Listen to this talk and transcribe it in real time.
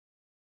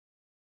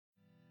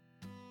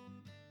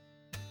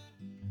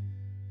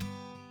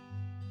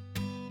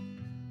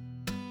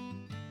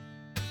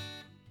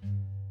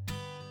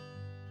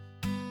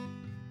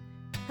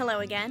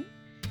Hello again.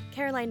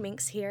 Caroline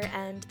Minks here,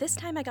 and this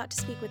time I got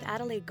to speak with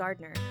Adelaide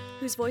Gardner,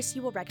 whose voice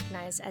you will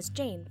recognize as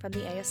Jane from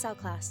the ASL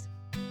class.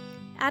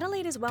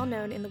 Adelaide is well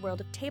known in the world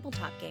of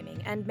tabletop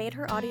gaming and made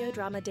her audio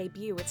drama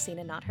debut with Seen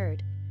and Not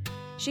Heard.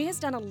 She has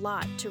done a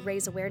lot to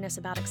raise awareness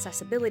about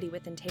accessibility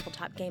within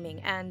tabletop gaming,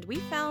 and we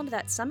found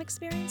that some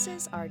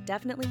experiences are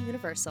definitely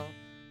universal.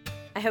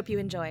 I hope you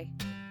enjoy.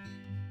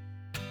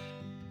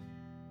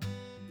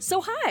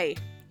 So hi!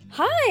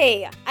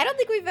 Hi! I don't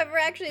think we've ever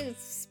actually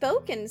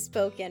spoken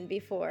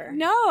before.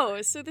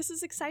 No, so this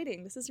is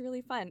exciting. This is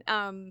really fun.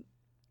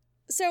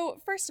 So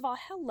first of all,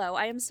 hello.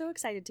 I am so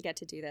excited to get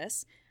to do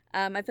this.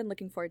 I've been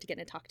looking forward to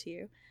getting to talk to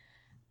you.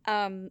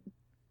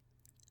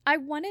 I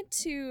wanted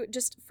to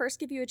just first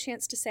give you a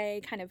chance to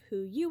say kind of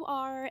who you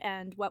are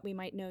and what we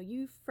might know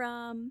you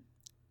from.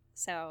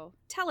 So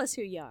tell us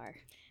who you are.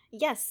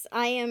 Yes,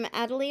 I am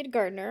Adelaide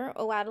Gardner,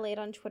 Adelaide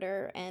on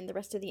Twitter and the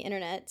rest of the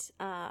internet.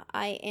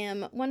 I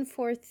am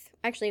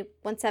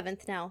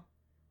 1/7 now.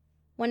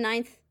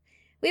 1/9.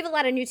 We have a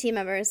lot of new team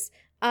members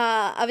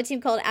of a team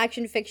called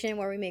Action Fiction,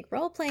 where we make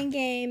role-playing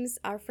games.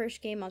 Our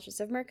first game, Monsters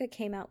of Merca,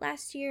 came out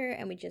last year,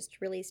 and we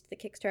just released the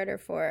Kickstarter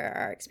for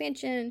our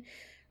expansion,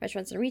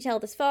 Restaurants and Retail,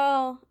 this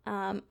fall.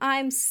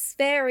 I'm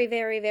very,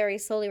 very, very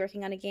slowly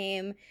working on a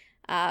game.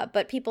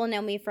 But people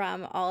know me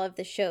from all of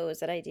the shows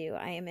that I do.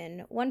 I am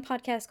in one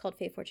podcast called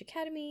Fae Forge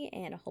Academy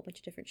and a whole bunch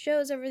of different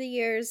shows over the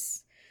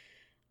years.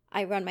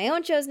 I run my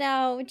own shows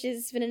now, which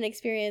has been an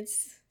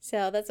experience.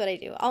 So that's what I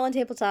do. All on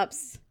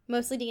tabletops,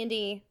 mostly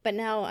D&D, but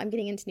now I'm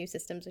getting into new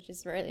systems, which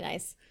is really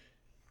nice.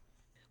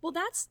 Well,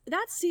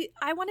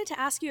 I wanted to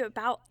ask you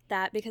about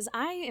that because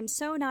I am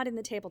so not in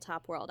the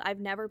tabletop world. I've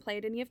never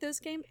played any of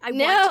those games. I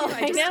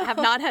just have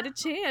not had a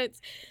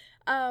chance.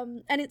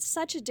 And it's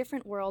such a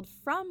different world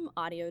from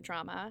audio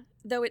drama,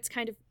 though it's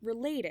kind of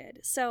related.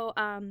 So,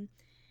 and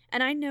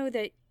I know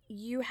that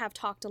you have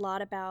talked a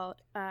lot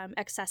about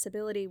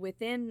accessibility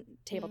within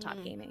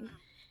tabletop gaming.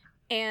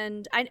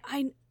 And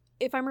I,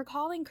 if I'm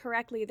recalling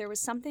correctly, there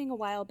was something a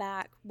while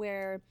back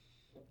where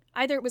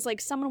either it was like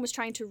someone was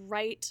trying to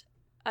write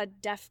a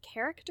deaf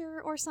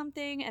character or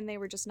something, and they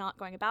were just not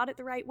going about it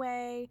the right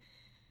way.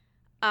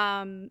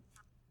 I've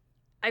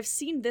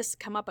seen this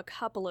come up a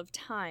couple of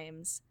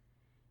times.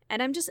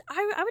 And I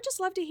would just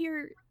love to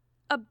hear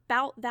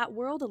about that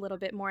world a little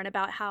bit more and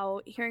about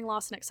how hearing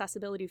loss and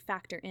accessibility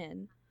factor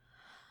in.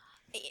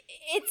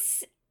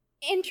 It's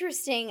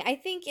interesting. I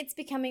think it's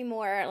becoming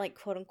more like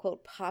quote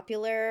unquote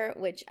popular,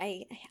 which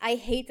I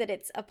hate that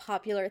it's a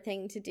popular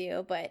thing to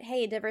do, but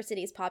hey,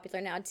 diversity is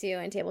popular now too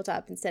in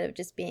tabletop instead of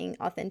just being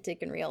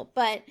authentic and real.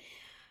 But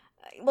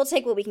we'll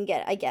take what we can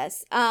get, I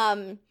guess.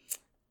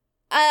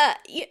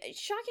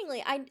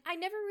 Shockingly, I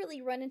never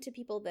really run into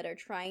people that are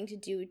trying to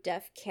do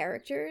deaf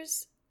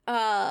characters.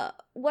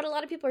 What a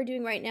lot of people are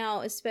doing right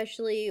now,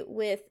 especially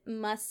with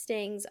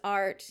Mustang's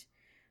art,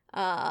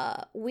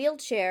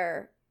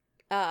 wheelchair,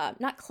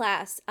 not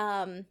class,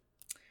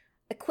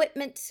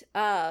 equipment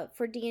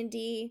for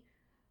D&D.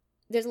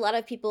 There's a lot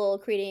of people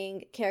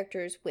creating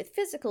characters with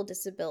physical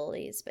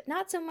disabilities, but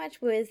not so much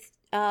with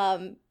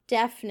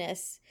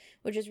deafness,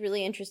 which is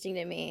really interesting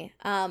to me.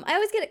 I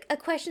always get a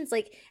questions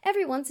like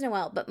every once in a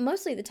while, but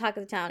mostly the talk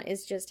of the town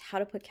is just how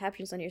to put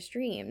captions on your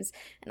streams.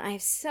 And I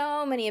have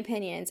so many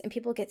opinions, and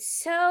people get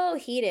so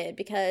heated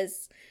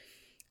because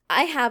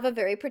I have a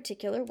very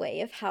particular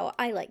way of how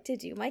I like to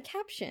do my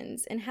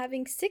captions, and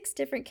having 6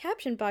 different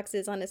caption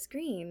boxes on a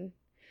screen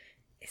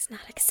is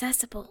not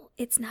accessible.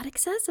 It's not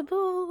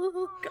accessible.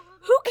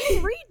 Who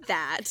can read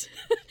that?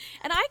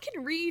 And I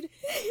can read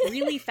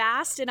really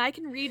fast, and I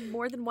can read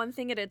more than one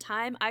thing at a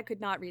time. I could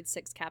not read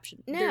 6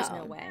 captions. No, there's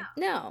no way.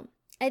 No.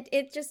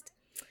 It just...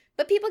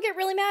 But people get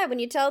really mad when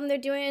you tell them they're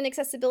doing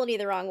accessibility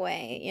the wrong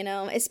way, you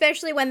know?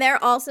 Especially when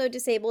they're also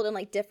disabled in,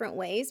 like, different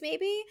ways,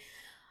 maybe.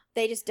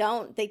 They just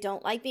don't... They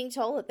don't like being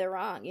told that they're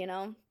wrong, you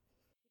know?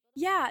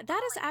 Yeah,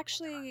 that is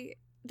actually...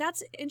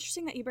 That's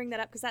interesting that you bring that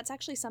up, because that's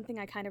actually something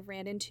I kind of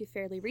ran into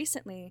fairly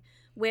recently,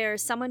 where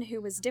someone who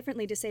was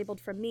differently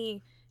disabled from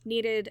me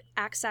needed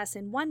access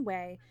in one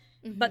way,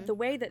 but the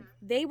way that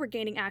they were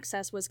gaining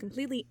access was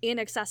completely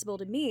inaccessible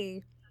to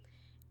me.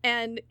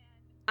 And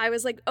I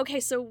was like, okay,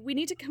 so we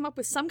need to come up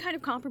with some kind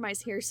of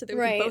compromise here so that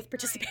we can both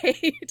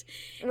participate.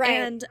 Right.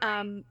 And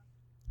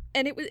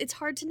it's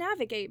hard to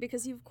navigate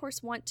because you, of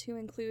course, want to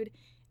include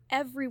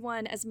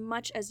everyone as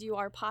much as you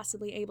are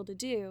possibly able to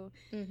do.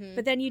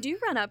 But then you do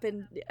run up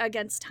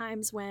against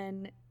times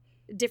when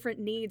different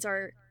needs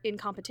are in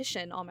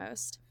competition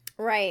almost.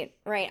 Right.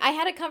 I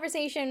had a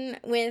conversation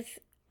with,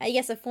 I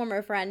guess, a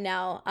former friend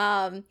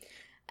now,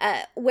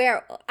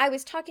 where I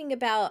was talking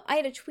about, I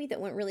had a tweet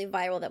that went really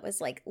viral that was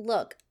like,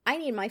 look, I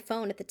need my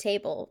phone at the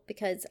table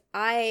because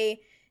I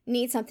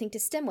need something to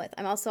stim with.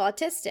 I'm also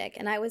autistic.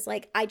 And I was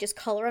like, I just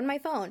color on my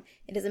phone.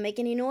 It doesn't make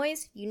any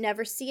noise. You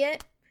never see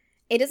it.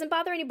 It doesn't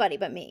bother anybody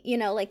but me, you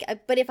know, like,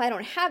 but if I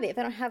don't have it, if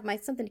I don't have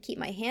something to keep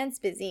my hands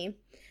busy,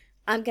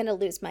 I'm going to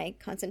lose my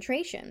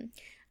concentration.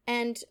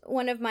 And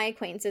one of my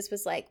acquaintances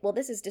was like, well,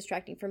 this is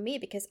distracting for me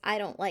because I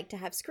don't like to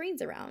have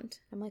screens around.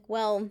 I'm like,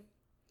 well,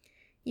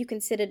 you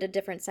can sit at a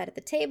different side of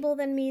the table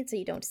than me so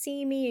you don't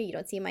see me or you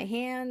don't see my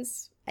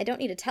hands. I don't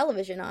need a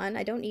television on.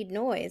 I don't need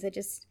noise. I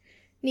just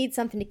need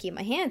something to keep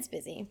my hands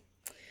busy.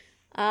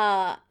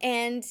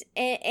 And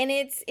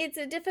it's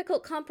a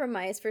difficult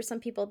compromise for some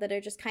people that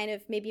are just kind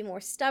of maybe more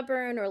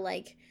stubborn or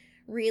like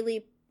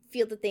really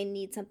feel that they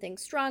need something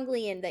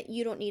strongly and that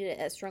you don't need it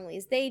as strongly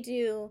as they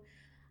do.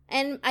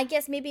 And I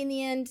guess maybe in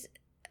the end,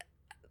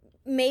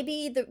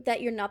 maybe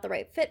that you're not the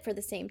right fit for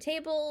the same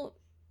table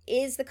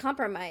is the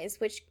compromise,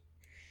 which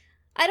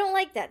I don't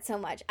like that so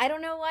much. I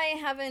don't know why I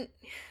haven't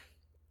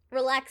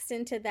relaxed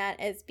into that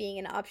as being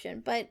an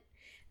option, but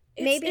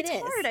maybe it's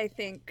hard, I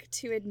think,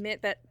 to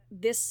admit that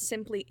this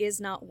simply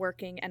is not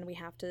working and we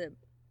have to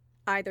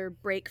either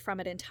break from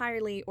it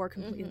entirely or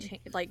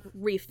completely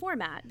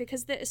reformat,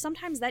 because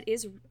sometimes that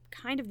is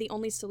kind of the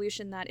only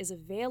solution that is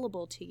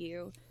available to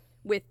you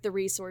with the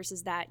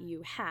resources that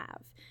you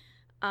have.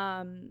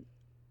 And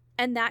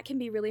that can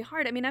be really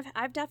hard. I mean,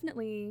 I've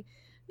definitely,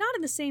 not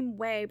in the same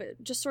way,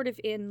 but just sort of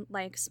in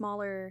like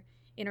smaller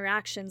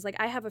interactions. Like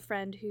I have a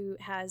friend who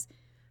has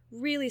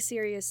really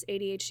serious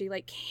ADHD,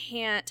 like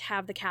can't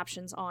have the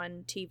captions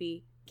on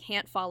TV,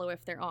 can't follow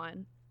if they're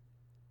on.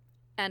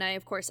 And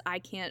of course, I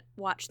can't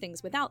watch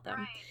things without them.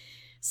 Right.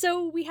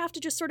 So we have to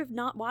just sort of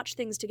not watch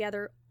things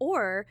together,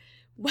 or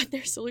what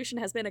their solution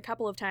has been a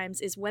couple of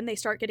times is when they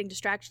start getting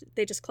distracted,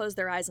 they just close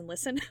their eyes and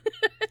listen.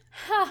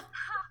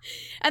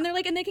 And they're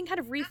like, and they can kind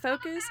of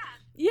refocus.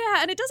 Yeah,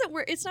 and it doesn't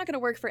work. It's not going to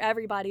work for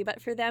everybody,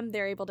 but for them,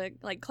 they're able to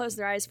like close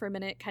their eyes for a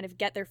minute, kind of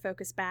get their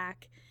focus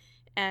back,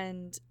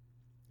 and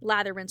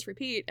lather, rinse,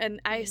 repeat. And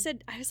I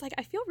was like,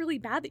 I feel really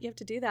bad that you have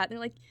to do that. And they're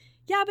like,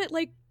 yeah, but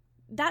like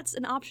that's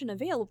an option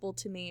available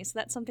to me, so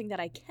that's something that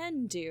I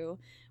can do.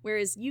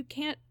 Whereas you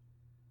can't,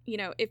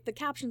 if the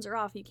captions are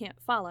off, you can't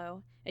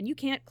follow, and you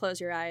can't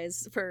close your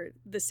eyes for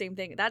the same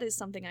thing. That is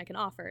something I can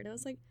offer. And I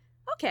was like,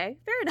 okay,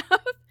 fair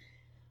enough.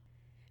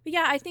 But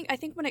yeah, I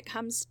think when it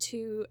comes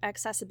to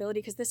accessibility,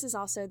 because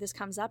this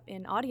comes up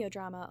in audio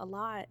drama a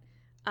lot,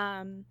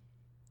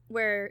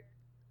 where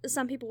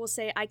some people will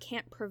say, I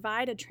can't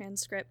provide a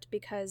transcript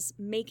because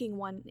making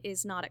one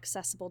is not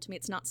accessible to me.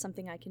 It's not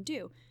something I can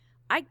do.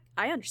 I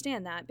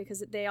understand that,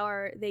 because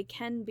they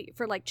can be,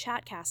 for like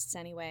chat casts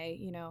anyway,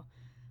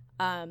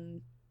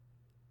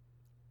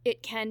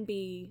 it can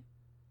be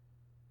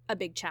a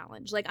big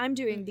challenge. Like I'm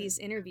doing these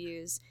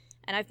interviews,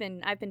 and I've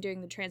been doing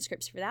the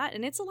transcripts for that,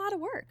 and it's a lot of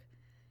work.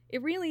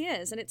 It really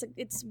is. And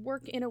it's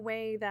work in a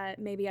way that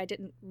maybe I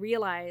didn't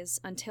realize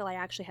until I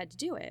actually had to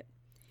do it.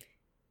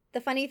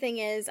 The funny thing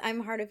is,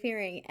 I'm hard of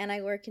hearing, and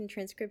I work in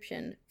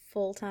transcription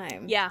full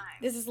time. Yeah.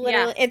 This is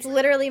it's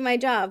literally my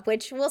job,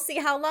 which we'll see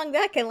how long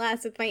that can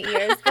last with my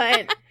ears,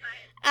 but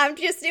I'm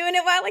just doing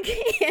it while I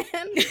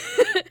can.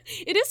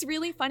 It is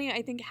really funny,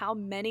 I think, how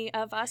many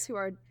of us who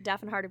are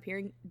deaf and hard of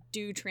hearing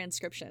do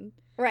transcription.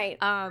 Right.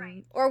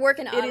 Or work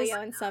in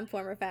audio in some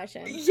form or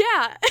fashion.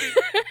 Yeah.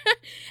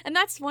 And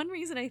that's one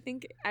reason I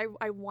think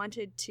I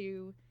wanted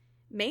to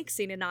make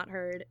Seen and Not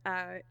Heard,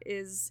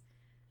 is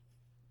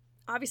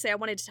obviously I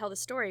wanted to tell the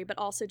story, but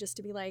also just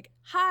to be like,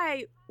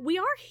 hi, we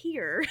are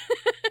here.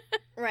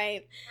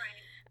 Right.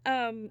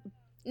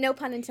 No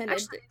pun intended.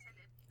 Actually,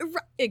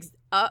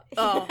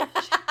 oh,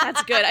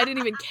 that's good. I didn't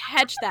even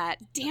catch that.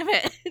 Damn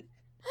it.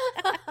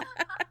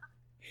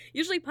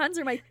 Usually puns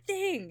are my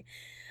thing.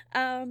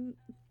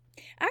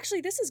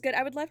 Actually, this is good.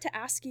 I would love to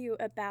ask you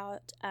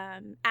about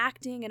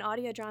acting and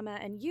audio drama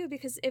and you,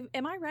 because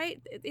am I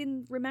right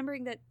in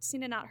remembering that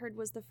Seen and Not Heard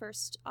was the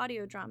first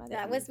audio drama?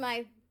 That was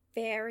my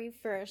very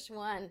first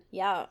one.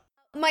 Yeah.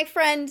 My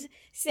friend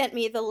sent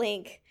me the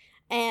link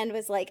and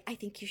was like, I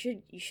think you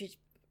should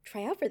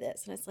try out for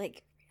this. And I was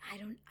like, I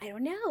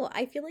don't know.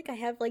 I feel like I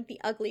have like the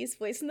ugliest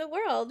voice in the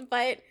world,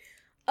 but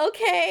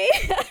okay.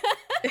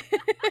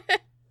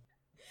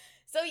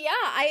 So yeah,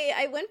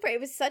 I went for it. It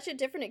was such a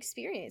different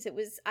experience.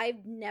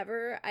 I've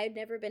never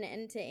been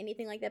into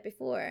anything like that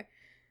before.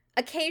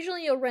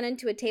 Occasionally you'll run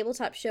into a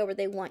tabletop show where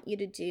they want you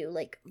to do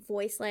like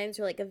voice lines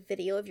or like a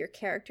video of your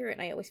character,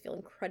 and I always feel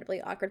incredibly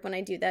awkward when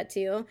I do that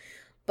too.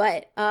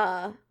 But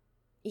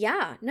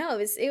yeah, no,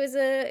 it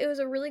was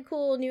a really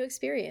cool new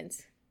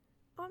experience.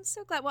 Oh, I'm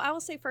so glad. Well, I will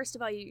say, first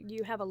of all,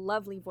 you have a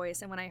lovely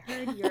voice, and when I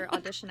heard your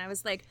audition, I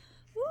was like,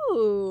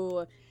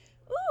 ooh.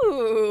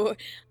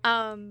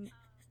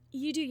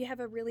 You do. You have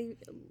a really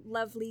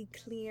lovely,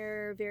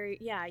 clear,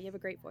 you have a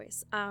great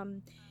voice.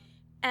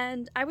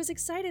 And I was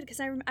excited because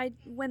I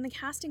when the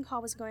casting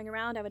call was going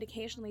around, I would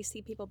occasionally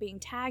see people being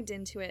tagged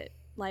into it,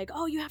 like,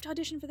 oh, you have to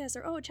audition for this,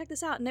 or oh, check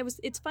this out. And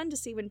it's fun to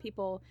see when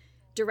people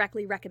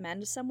directly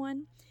recommend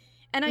someone.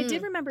 And I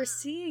did remember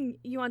seeing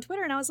you on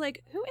Twitter, and I was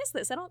like, who is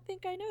this? I don't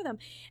think I know them.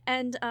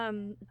 And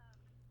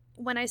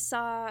when I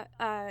saw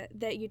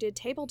that you did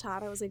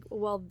tabletop, I was like,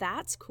 well,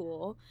 that's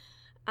cool.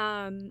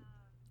 And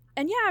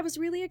yeah, I was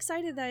really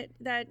excited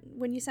that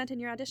when you sent in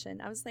your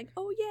audition, I was like,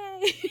 oh,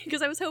 yay,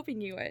 because I was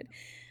hoping you would.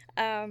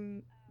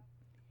 And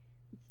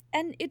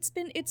it's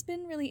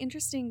been really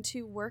interesting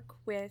to work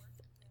with.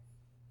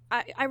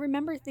 I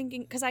remember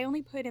thinking, because I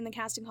only put in the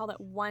casting call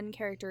that one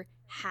character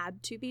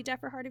had to be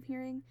deaf or hard of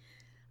hearing.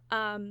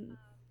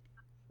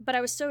 But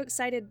I was so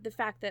excited the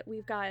fact that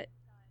we've got,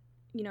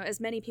 you know, as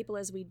many people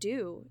as we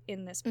do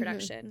in this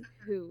production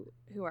who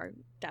are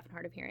deaf and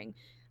hard of hearing.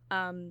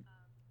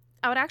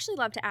 I would actually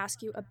love to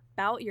ask you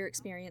about your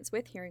experience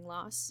with hearing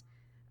loss,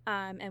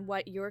 and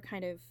what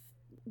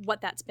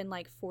that's been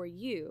like for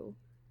you.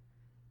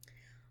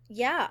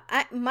 Yeah,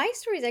 my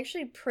story is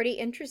actually pretty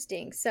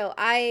interesting. So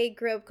I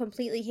grew up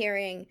completely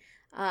hearing,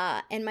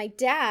 and my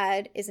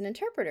dad is an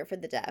interpreter for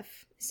the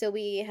deaf. So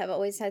we have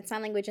always had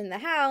sign language in the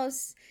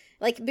house.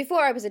 Like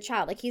before I was a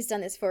child, like he's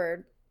done this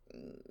for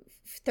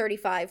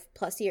 35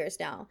 plus years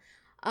now.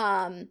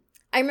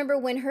 I remember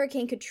when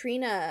Hurricane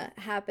Katrina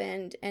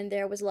happened and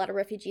there was a lot of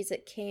refugees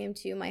that came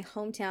to my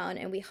hometown,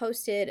 and we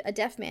hosted a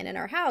deaf man in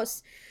our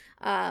house,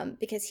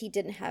 because he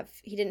didn't have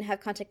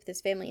contact with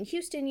his family in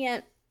Houston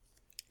yet.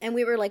 And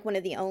we were like one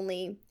of the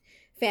only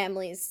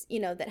families,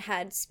 you know, that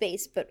had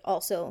space, but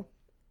also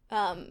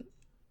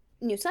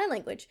knew sign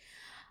language.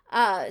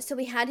 So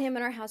we had him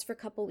in our house for a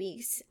couple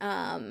weeks,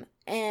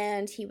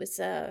 and he was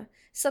a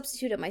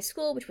substitute at my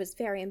school, which was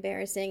very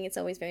embarrassing. It's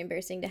always very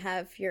embarrassing to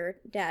have your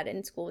dad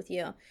in school with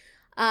you.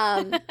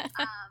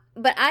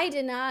 But I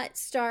did not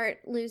start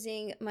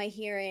losing my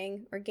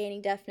hearing or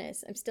gaining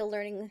deafness. I'm still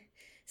learning,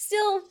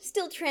 still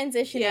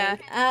transitioning.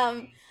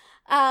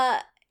 Yeah.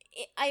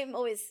 I am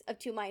always of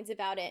two minds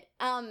about it.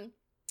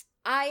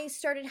 I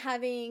started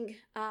having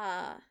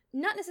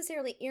not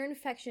necessarily ear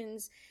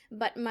infections,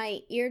 but my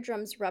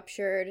eardrums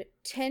ruptured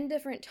 10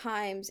 different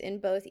times in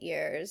both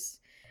ears.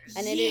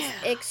 And it is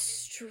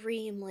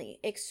extremely,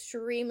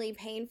 extremely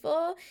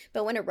painful.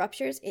 But when it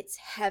ruptures, it's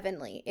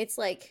heavenly. It's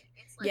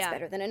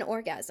better than an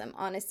orgasm,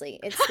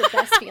 honestly. It's the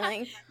best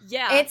feeling.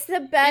 Yeah. It's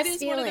the best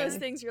feeling. It is one of those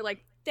things you're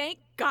like, thank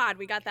God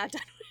we got that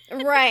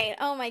done. Right.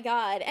 Oh my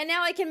God. And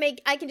now I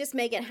can just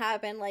make it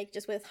happen, like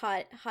just with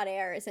hot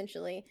air,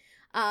 essentially.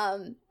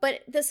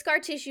 But the scar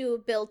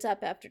tissue built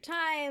up after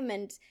time,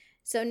 and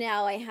so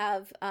now I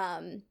have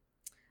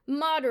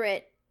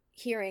moderate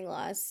hearing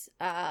loss.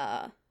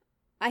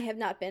 I have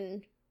not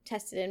been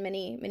tested in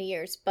many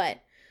years, but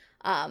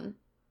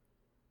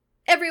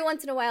every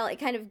once in a while it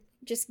kind of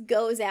just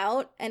goes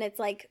out, and it's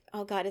like,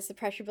 oh God, is the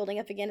pressure building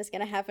up again? It's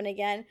gonna happen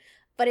again.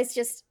 But it's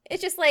just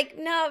like,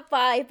 no,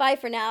 bye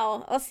for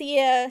now. I'll see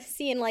you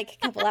in like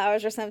a couple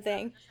hours or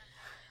something.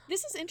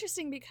 This is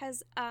interesting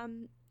because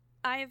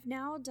I have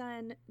now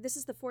done, this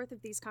is the fourth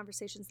of these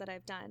conversations that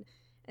I've done.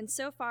 And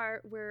so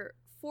far we're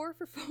 4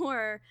 for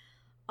 4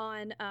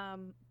 on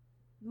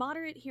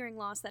moderate hearing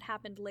loss that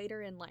happened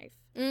later in life.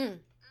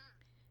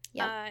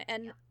 Yeah.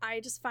 And I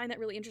just find that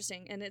really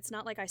interesting. And it's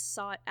not like I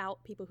sought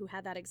out people who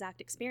had that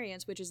exact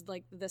experience, which is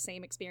like the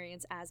same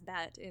experience as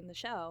Bet in the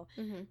show.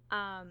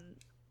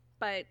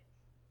 But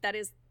that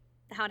is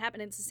how it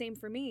happened. It's the same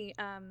for me,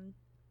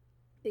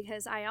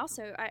 because I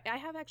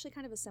have actually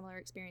kind of a similar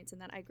experience in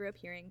that I grew up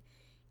hearing,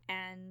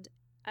 and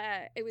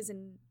it was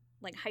in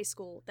like high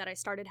school that I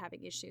started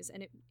having issues.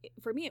 And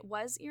for me, it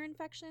was ear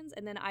infections.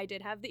 And then I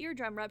did have the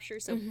eardrum rupture.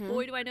 So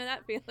boy, do I know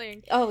that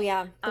feeling. Oh,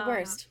 yeah. The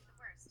worst.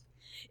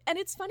 And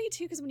it's funny,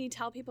 too, because when you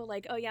tell people,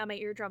 like, oh, yeah, my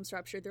eardrums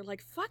ruptured, they're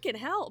like, fucking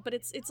hell. But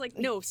it's like,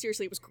 no,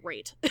 seriously, it was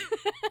great.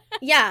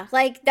 Yeah,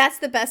 like, that's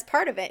the best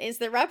part of it, is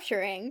the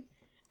rupturing.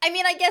 I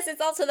mean, I guess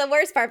it's also the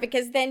worst part,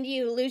 because then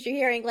you lose your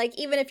hearing. Like,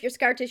 even if your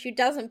scar tissue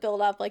doesn't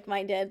build up like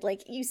mine did,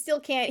 like, you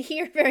still can't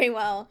hear very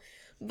well.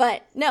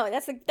 But no,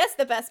 that's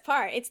the best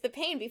part. It's the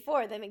pain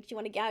before that makes you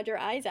want to gouge your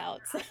eyes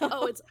out. So.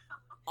 Oh, it's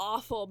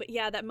awful. But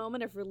yeah, that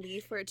moment of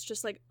relief where it's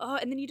just like, oh,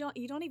 and then you don't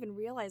even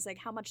realize like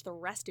how much the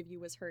rest of you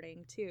was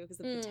hurting too because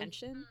of the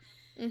tension.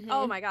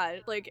 Oh my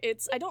God. Like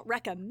I don't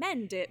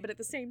recommend it, but at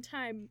the same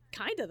time,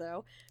 kind of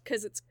though,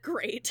 because it's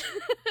great.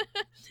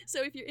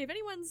 So if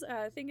anyone's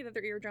thinking that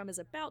their eardrum is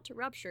about to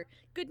rupture,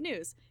 good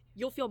news.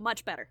 You'll feel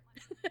much better.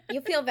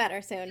 You'll feel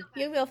better soon.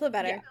 You will feel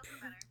better. Yeah.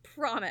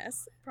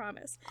 Promise.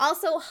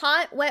 Also,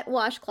 hot, wet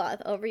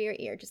washcloth over your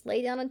ear. Just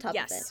lay down on top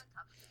of it.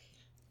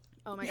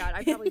 Oh my God.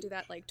 I probably do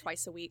that like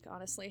twice a week,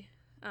 honestly.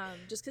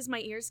 Just because my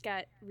ears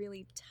get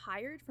really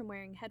tired from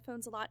wearing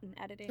headphones a lot and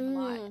editing a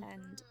lot.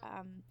 And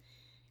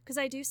because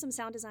I do some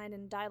sound design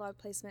and dialogue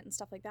placement and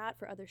stuff like that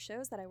for other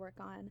shows that I work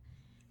on.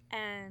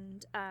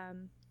 And I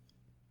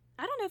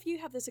don't know if you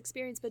have this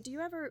experience, but do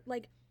you ever,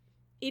 like,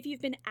 if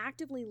you've been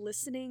actively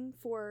listening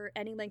for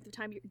any length of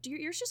time, do your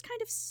ears just kind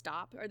of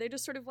stop? Are they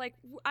just sort of like,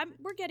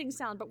 we're getting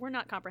sound, but we're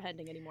not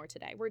comprehending anymore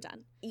today. We're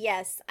done.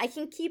 Yes, I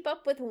can keep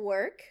up with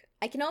work.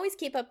 I can always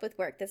keep up with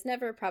work. That's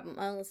never a problem,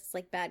 unless it's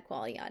like bad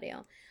quality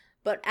audio.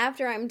 But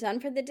after I'm done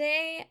for the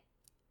day,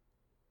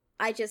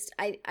 it's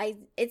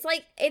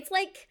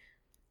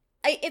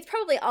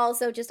probably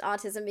also just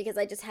autism because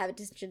I just have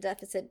attention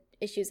deficit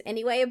issues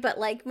anyway. But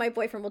like my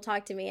boyfriend will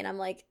talk to me and I'm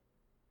like,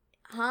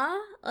 huh?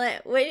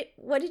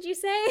 What did you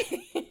say?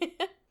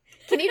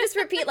 Can you just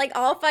repeat like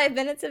all 5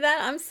 minutes of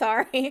that? I'm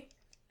sorry.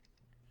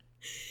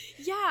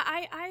 Yeah,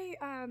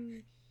 I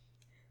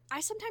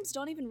sometimes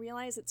don't even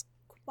realize it's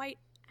quite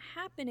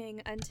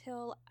happening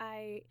until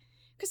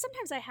because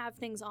sometimes I have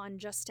things on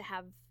just to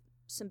have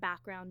some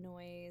background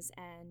noise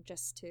and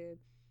just to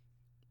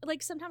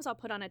like sometimes I'll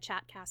put on a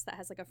chat cast that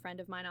has like a friend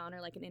of mine on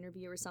or like an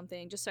interview or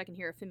something just so I can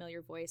hear a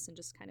familiar voice and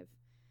just kind of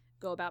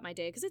go about my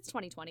day because it's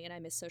 2020 and I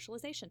miss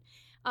socialization.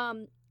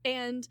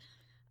 And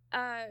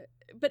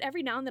but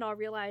every now and then I'll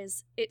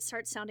realize it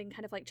starts sounding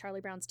kind of like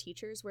Charlie Brown's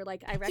Teachers, where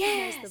like I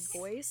recognize the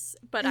voice,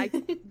 but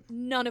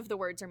none of the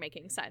words are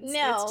making sense.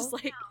 No. It's just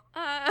like,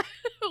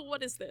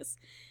 what is this?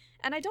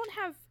 And I don't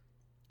have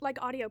like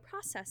audio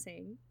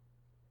processing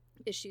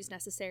issues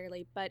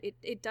necessarily, but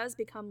it does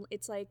become,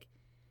 it's like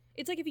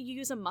if you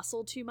use a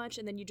muscle too much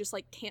and then you just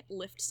like can't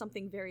lift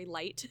something very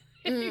light.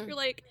 You're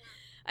like,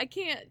 I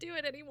can't do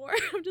it anymore.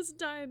 I'm just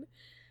done.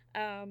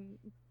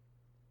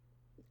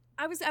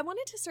 I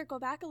wanted to circle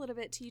back a little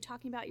bit to you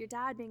talking about your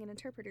dad being an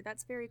interpreter.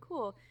 That's very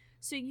cool.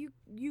 So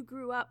you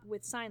grew up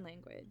with sign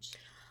language.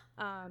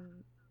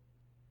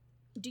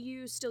 Do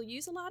you still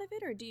use a lot of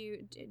it, or do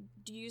you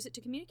use it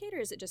to communicate, or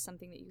is it just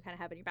something that you kind of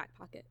have in your back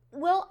pocket?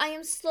 Well, I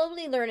am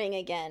slowly learning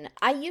again.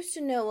 I used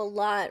to know a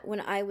lot when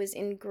I was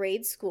in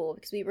grade school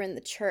because we were in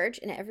the church,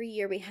 and every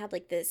year we had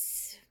like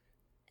this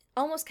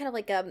almost kind of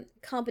like a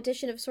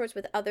competition of sorts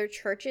with other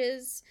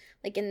churches,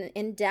 like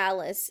in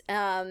Dallas.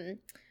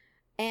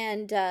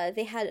 And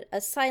they had a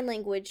sign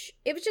language.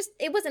 It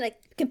wasn't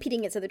like competing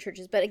against other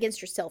churches, but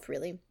against yourself,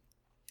 really.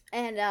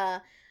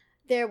 And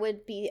there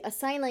would be a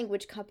sign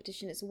language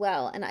competition as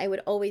well, and I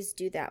would always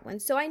do that one.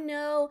 So I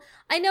know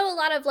a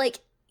lot of like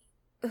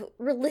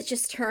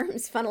religious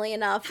terms, funnily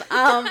enough.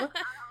 And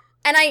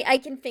I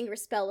can finger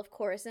spell, of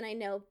course, and I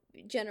know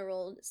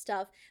general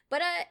stuff.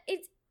 But I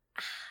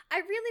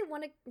really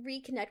want to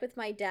reconnect with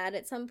my dad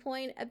at some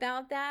point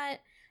about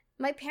that.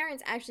 My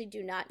parents actually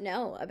do not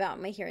know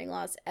about my hearing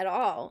loss at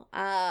all.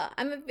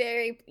 I'm a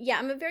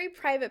very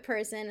private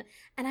person,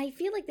 and I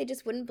feel like they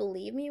just wouldn't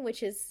believe me,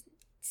 which is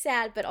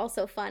sad but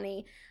also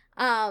funny.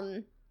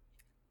 But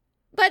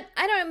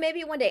I don't know,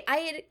 maybe one day.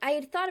 I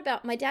had thought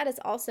about, my dad is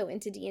also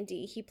into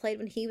D&D. He played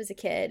when he was a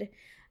kid,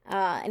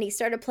 and he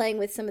started playing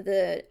with some of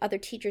the other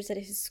teachers at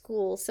his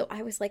school. So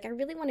I was like, I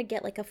really want to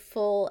get like a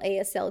full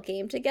ASL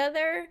game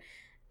together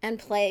and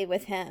play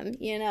with him,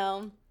 you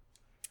know.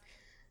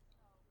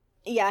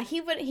 Yeah, he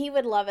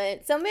would love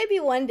it. So maybe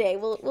one day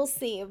we'll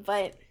see,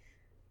 but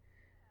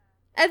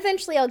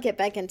eventually I'll get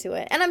back into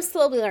it. And I'm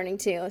slowly learning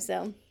too,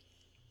 so.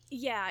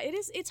 Yeah,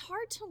 it's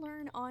hard to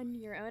learn on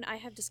your own. I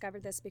have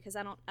discovered this because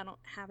I don't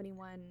have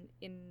anyone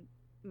in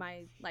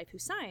my life who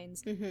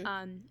signs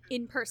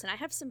in person. I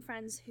have some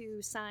friends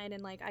who sign,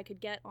 and like I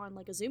could get on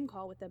like a Zoom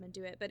call with them and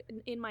do it, but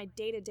in my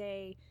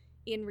day-to-day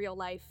in real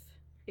life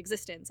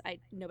existence,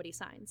 nobody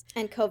signs.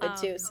 And COVID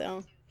too,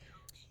 so.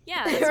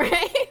 Yeah, that's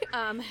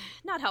right.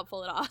 Not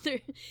helpful at all.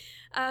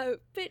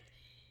 But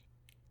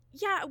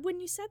yeah, when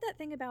you said that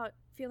thing about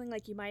feeling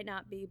like you might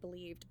not be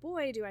believed,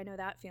 boy, do I know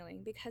that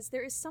feeling, because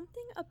there is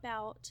something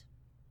about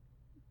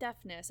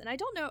deafness, and I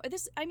don't know,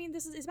 this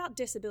is about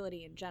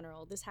disability in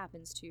general. This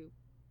happens to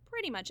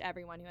pretty much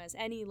everyone who has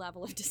any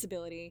level of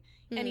disability,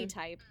 any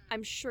type.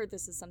 I'm sure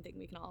this is something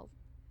we can all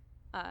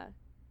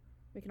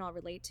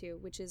relate to,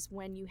 which is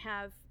when you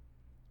have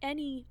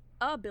any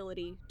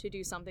ability to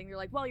do something, you're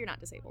like, well, you're not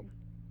disabled.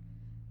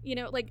 You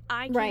know, like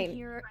I can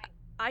hear,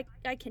 I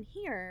can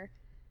hear,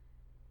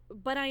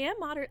 but I am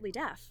moderately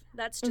deaf.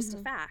 That's just a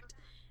fact.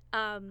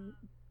 But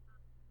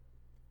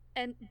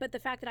the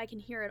fact that I can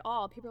hear it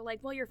all, people are like,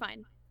 well, you're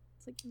fine.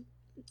 It's like,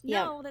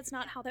 no, that's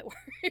not how that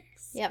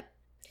works. Yep.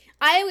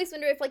 I always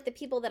wonder if like the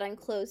people that I'm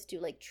close to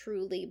like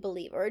truly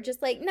believe, or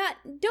just like they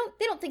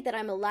don't think that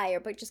I'm a liar,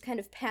 but just kind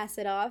of pass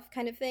it off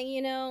kind of thing,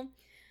 you know?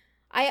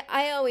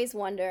 I always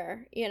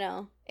wonder, you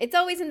know. It's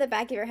always in the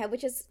back of your head,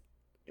 which is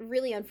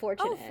really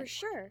unfortunate. Oh, for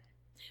sure.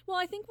 Well,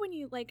 I think when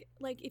you like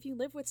if you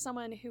live with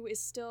someone who is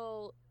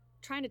still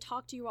trying to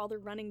talk to you while they're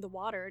running the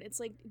water, it's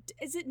like,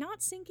 is it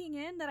not sinking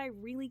in that I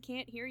really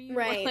can't hear you?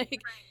 Right. Or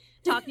like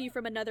talking to you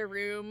from another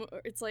room,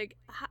 or it's like,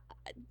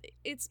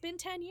 it's been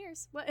 10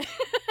 years. What?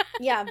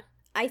 Yeah,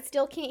 I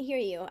still can't hear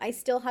you.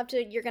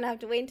 You're gonna have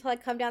to wait until I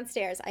come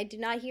downstairs. I do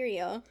not hear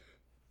you.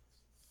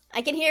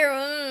 I can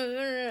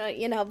hear,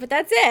 you know, but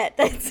that's it.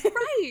 That's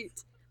right.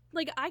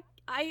 Like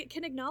I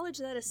can acknowledge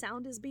that a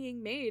sound is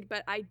being made,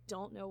 but I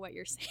don't know what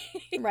you're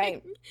saying.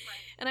 Right.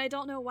 And I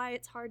don't know why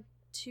it's hard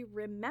to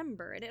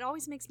remember. And it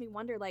always makes me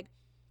wonder, like,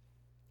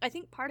 I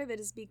think part of it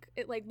is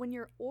like when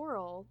you're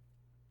oral,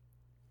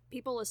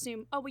 people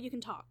assume, oh, well, you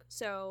can talk,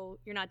 so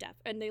you're not deaf.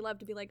 And they love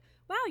to be like,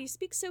 wow, you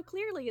speak so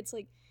clearly. It's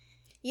like,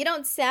 you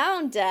don't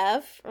sound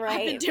deaf, right?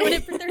 I've been doing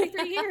it for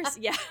 33 years.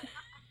 Yeah.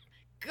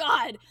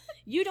 God,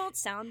 you don't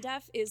sound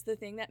deaf is the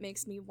thing that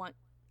makes me want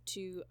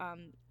to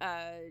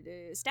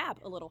stab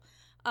a little.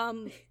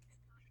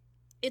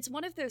 It's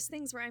one of those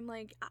things where I'm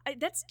like,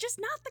 that's just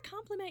not the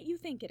compliment you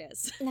think it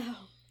is. No.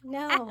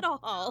 At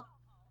all.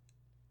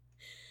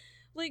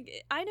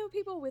 Like, I know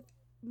people with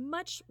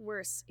much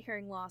worse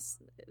hearing loss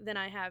than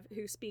I have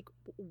who speak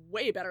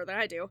way better than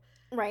I do.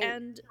 Right.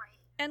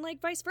 And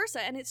like vice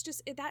versa. And it's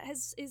just, that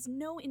is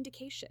no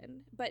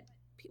indication. But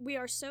we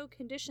are so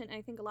conditioned.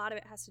 I think a lot of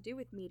it has to do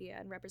with media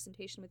and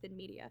representation within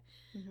media.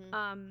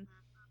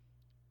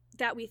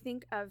 that we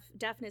think of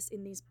deafness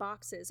in these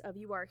boxes of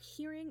you are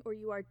hearing or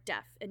you are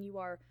deaf, and you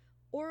are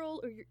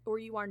oral or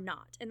you are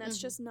not. And that's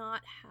just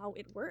not how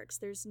it works.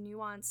 There's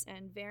nuance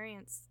and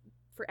variance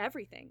for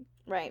everything.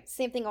 Right.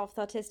 Same thing with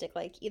autistic.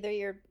 Like, either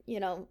you're,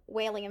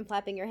 wailing and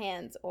flapping your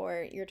hands,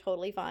 or you're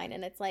totally fine.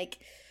 And it's like,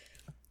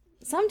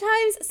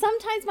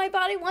 sometimes my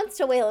body wants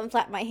to wail and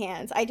flap my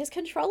hands. I just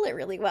control it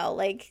really well.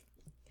 Like,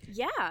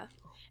 yeah.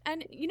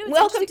 And,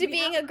 welcome to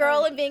being a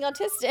girl and being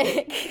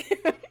autistic.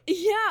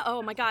 Yeah.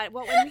 Oh my God.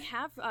 Well, when we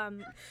have,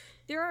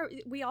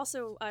 we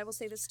also, I will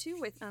say this too,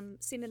 with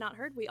Seen and Not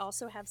Heard, we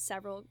also have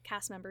several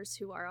cast members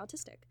who are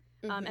autistic,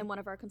 and one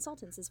of our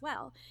consultants as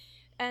well.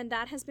 And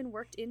that has been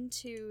worked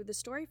into the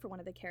story for one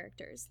of the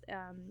characters.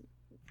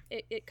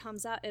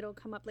 It'll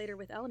come up later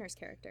with Eleanor's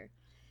character.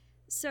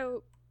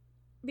 So,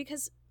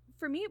 because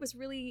for me, it was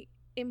really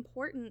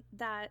important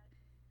that,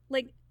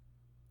 like,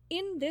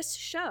 in this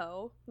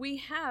show, we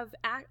have,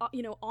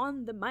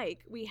 on the mic,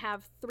 we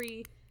have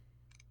 3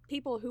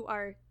 people who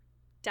are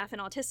deaf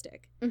and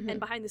autistic, and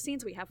behind the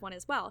scenes we have one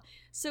as well.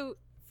 So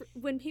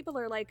when people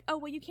are like, oh,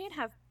 well, you can't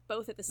have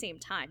both at the same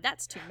time,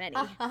 that's too many.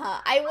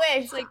 I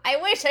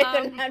wish I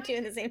couldn't have 2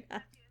 at the same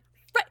time.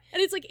 Right.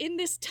 And it's like, in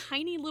this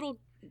tiny little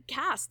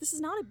cast, this is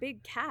not a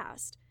big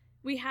cast,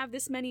 we have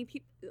this many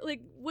people.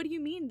 Like, what do you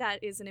mean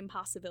that is an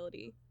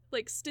impossibility?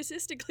 Like,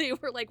 statistically,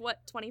 we're like, what,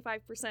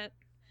 25%?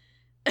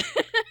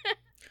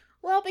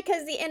 Well,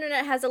 because the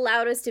internet has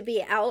allowed us to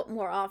be out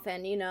more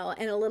often,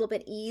 and a little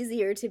bit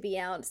easier to be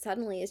out.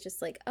 Suddenly, it's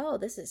just like, oh,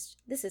 this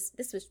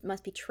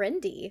must be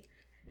trendy.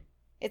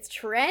 It's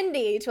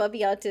trendy to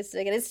be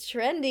autistic, and it's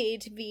trendy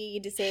to be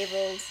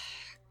disabled.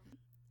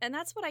 And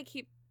that's what I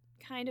keep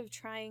kind of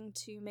trying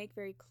to make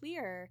very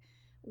clear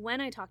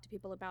when I talk to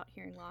people about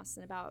hearing loss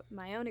and about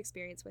my own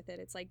experience with it.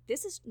 It's like,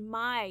 this is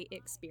my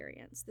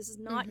experience. This is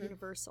not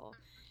universal.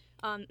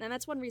 And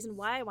that's one reason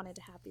why I wanted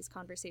to have these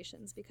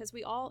conversations, because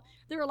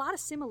there are a lot of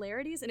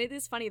similarities, and it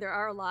is funny, there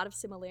are a lot of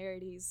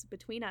similarities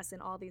between us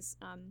in all these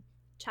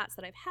chats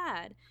that I've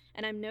had,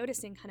 and I'm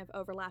noticing kind of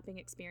overlapping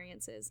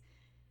experiences.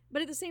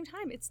 But at the same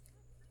time,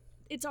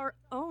 it's our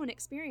own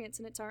experience,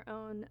 and it's our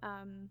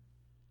own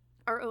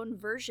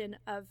version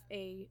of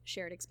a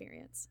shared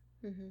experience.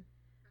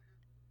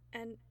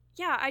 And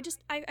yeah, I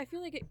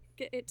feel like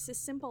it's as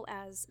simple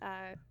as,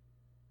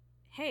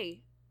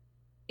 hey,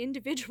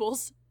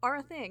 individuals are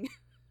a thing.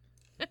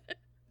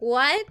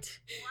 What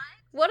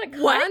a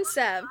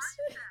concept.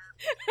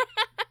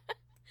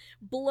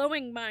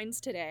 Blowing minds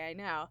today, I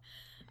know.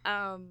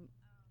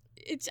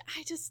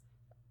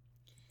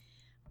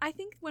 I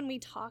think when we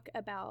talk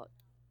about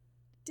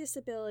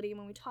disability,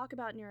 when we talk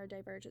about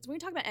neurodivergence, when we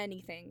talk about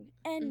anything,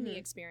 any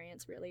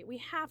experience really, we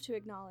have to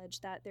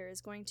acknowledge that there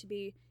is going to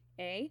be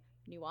A,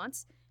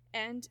 nuance,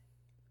 and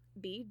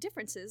B,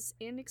 differences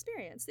in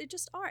experience. They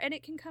just are. And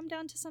it can come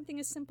down to something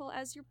as simple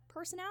as your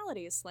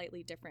personality is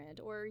slightly different,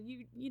 or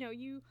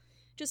you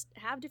just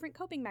have different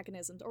coping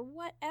mechanisms, or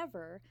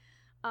whatever.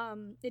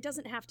 It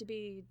doesn't have to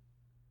be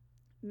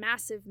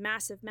massive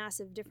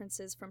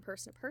differences from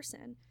person to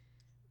person,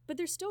 but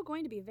there's still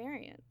going to be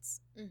variance.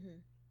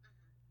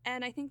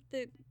 And I think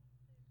that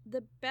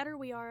the better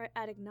we are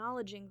at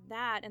acknowledging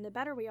that, and the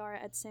better we are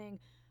at saying,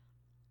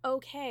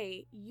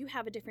 okay, you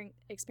have a different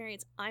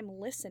experience, I'm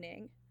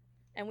listening,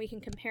 and we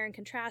can compare and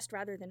contrast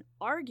rather than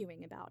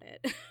arguing about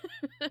it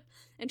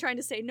and trying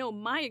to say, no,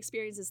 my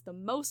experience is the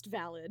most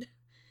valid.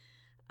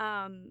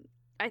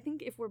 I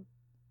think if we're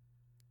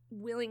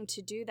willing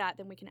to do that,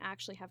 then we can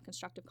actually have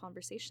constructive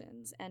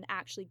conversations and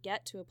actually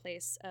get to a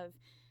place of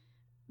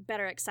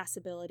better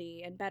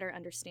accessibility and better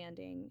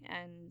understanding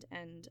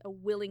and a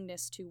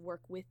willingness to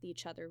work with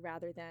each other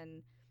rather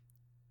than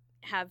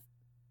have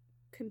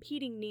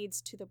competing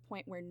needs to the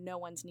point where no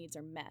one's needs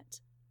are met.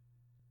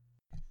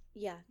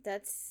 Yeah,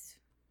 that's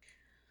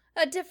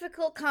a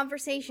difficult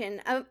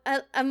conversation.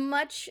 A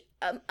much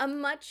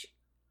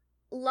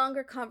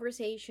longer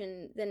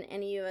conversation than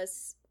any of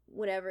us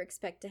would ever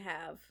expect to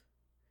have.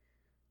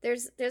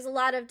 There's a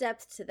lot of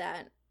depth to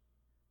that,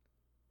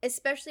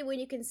 especially when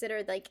you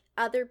consider like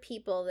other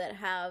people that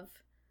have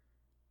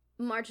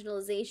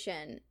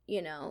marginalization.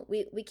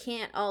 We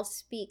can't all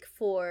speak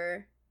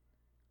for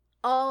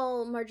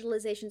all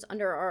marginalizations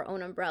under our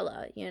own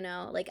umbrella.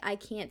 Like, I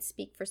can't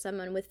speak for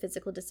someone with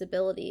physical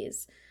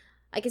disabilities.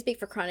 I can speak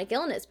for chronic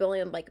illness, but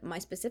only like my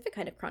specific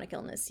kind of chronic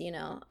illness.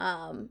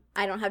 I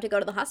don't have to go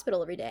to the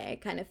hospital every day,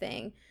 kind of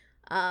thing.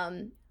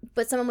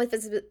 But someone with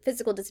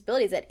physical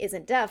disabilities that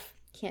isn't deaf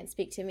can't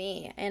speak to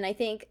me. And I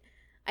think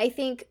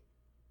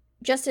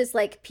just as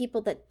like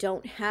people that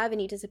don't have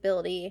any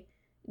disability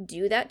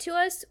do that to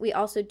us, we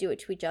also do it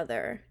to each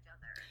other.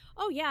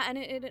 Oh yeah, and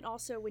it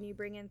also, when you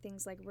bring in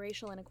things like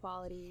racial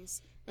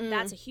inequalities,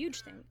 that's a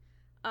huge thing.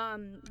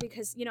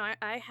 Because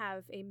I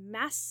have a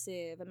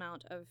massive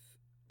amount of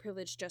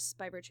privilege just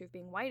by virtue of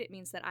being white. It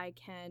means that I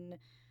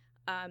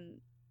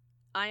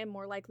am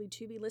more likely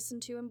to be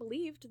listened to and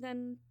believed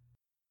than,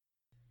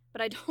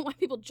 but I don't want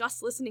people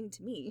just listening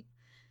to me.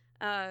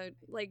 I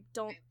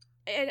don't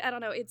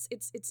know.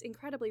 It's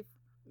incredibly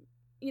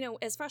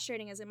as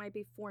frustrating as it might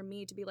be for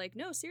me to be like,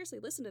 no, seriously,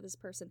 listen to this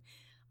person,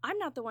 I'm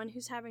not the one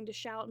who's having to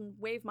shout and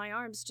wave my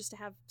arms just to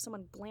have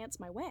someone glance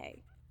my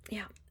way.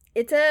 Yeah.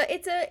 It's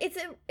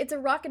a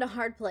rock and a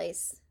hard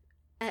place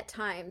at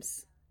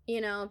times,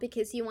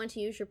 because you want to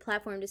use your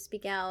platform to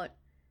speak out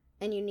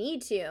and you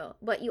need to,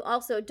 but you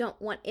also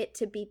don't want it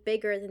to be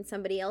bigger than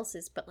somebody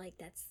else's, but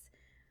like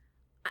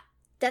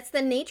that's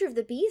the nature of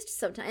the beast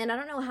sometimes, and I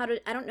don't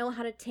know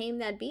how to tame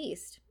that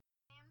beast.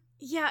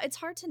 Yeah, it's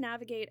hard to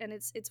navigate, and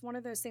it's one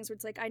of those things where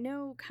it's like, I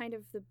know kind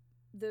of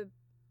the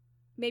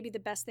maybe the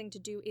best thing to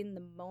do in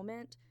the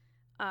moment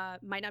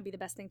might not be the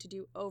best thing to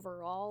do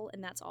overall,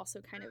 and that's also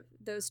kind of,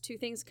 those two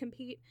things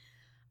compete.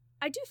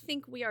 I do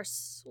think we are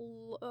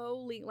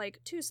slowly,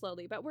 like too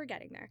slowly, but we're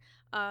getting there,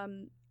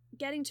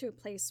 getting to a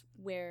place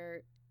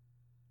where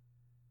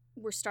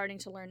we're starting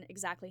to learn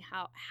exactly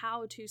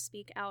how to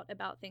speak out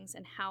about things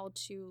and how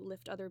to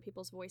lift other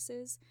people's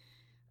voices.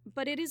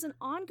 But it is an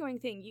ongoing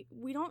thing.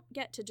 We don't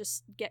get to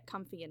just get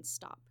comfy and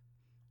stop.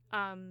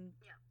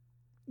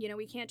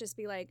 We can't just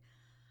be like,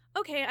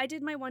 okay, I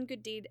did my one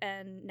good deed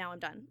and now I'm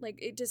done. Like,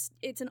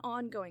 it's an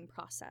ongoing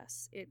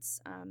process.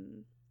 It's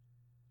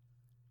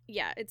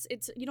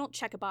you don't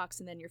check a box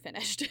and then you're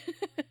finished.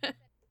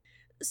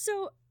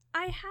 So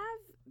I have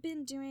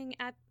been doing,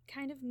 at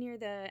kind of near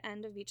the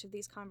end of each of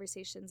these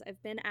conversations,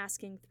 I've been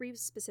asking 3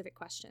 specific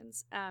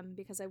questions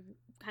because I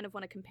kind of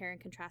want to compare and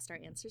contrast our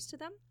answers to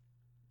them.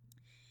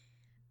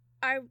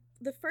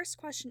 The first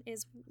question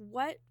is,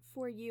 what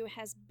for you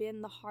has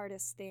been the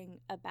hardest thing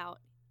about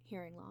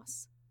hearing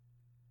loss?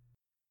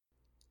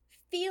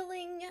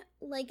 Feeling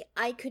like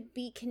I could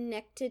be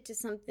connected to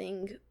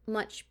something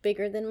much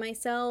bigger than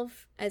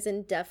myself, as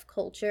in deaf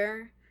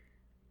culture,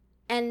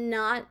 and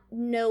not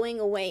knowing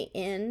a way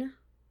in,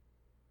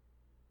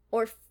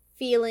 or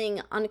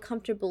feeling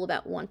uncomfortable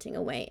about wanting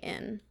a way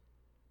in.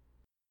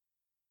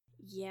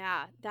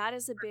 Yeah,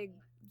 that's a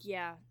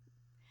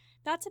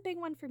big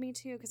one for me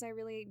too, because I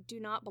really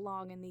do not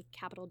belong in the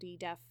capital D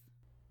deaf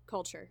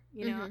culture,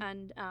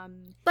 and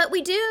but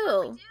we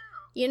do.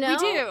 We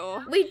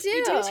do. We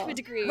do to a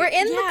degree. We're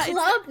in the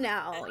club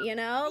now,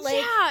 like,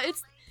 yeah,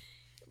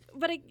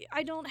 but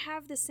I don't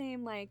have the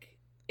same like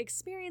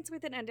experience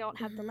with it, and I don't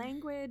have the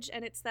language,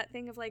 and it's that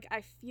thing of like,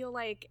 I feel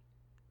like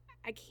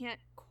I can't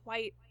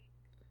quite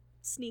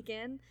sneak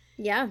in,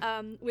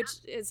 which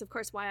is of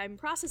course why I'm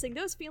processing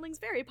those feelings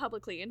very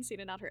publicly and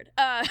seen and not heard.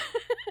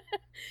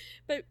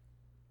 But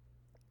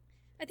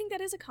I think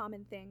that is a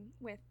common thing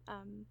with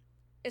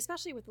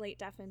especially with late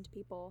deafened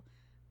people,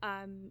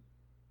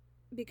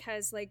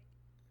 because like,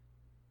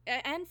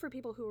 and for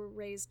people who were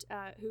raised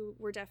who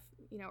were deaf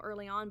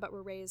early on, but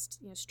were raised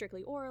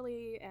strictly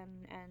orally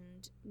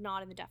and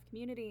not in the deaf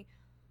community,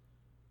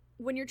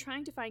 when you're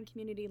trying to find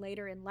community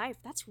later in life,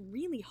 that's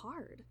really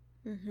hard.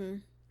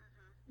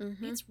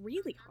 It's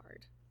really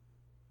hard.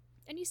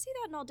 And you see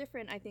that in all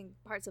different, I think,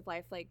 parts of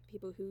life, like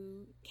people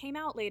who came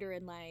out later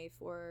in life,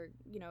 or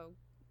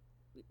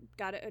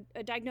got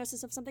a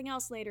diagnosis of something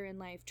else later in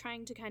life,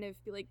 trying to kind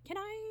of be like, can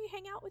I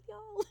hang out with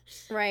y'all?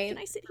 Right. Can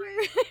I sit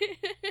here?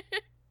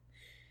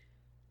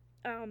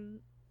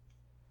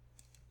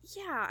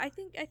 I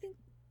think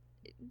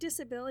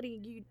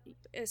disability,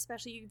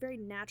 you very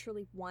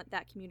naturally want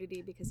that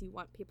community, because you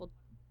want people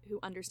who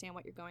understand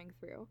what you're going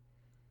through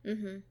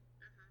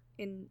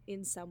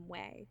in some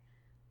way.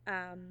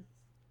 And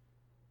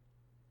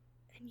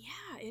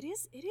yeah, it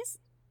is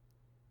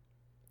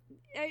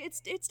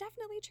it's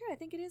definitely true. I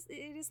think it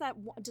is that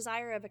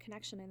desire of a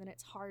connection, and then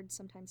it's hard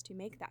sometimes to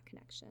make that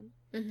connection,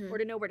 or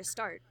to know where to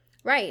start.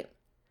 Right.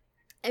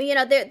 And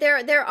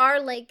there are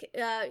like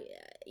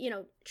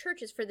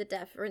churches for the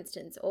deaf, for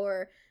instance,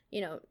 or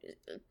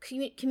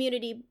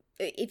community,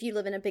 if you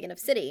live in a big enough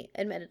city,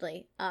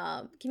 admittedly,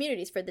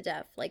 communities for the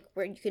deaf, like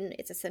where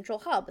it's a central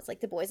hub. It's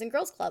like the Boys and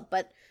Girls Club,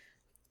 but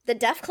the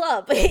deaf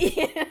club,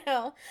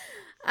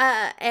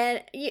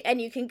 and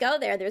you can go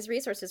there. There's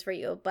resources for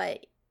you,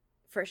 but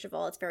first of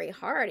all, it's very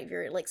hard if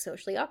you're like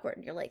socially awkward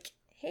and you're like,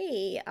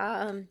 hey,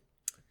 and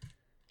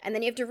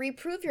then you have to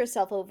reprove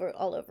yourself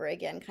all over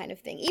again, kind of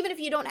thing. Even if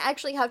you don't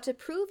actually have to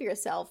prove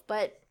yourself,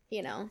 but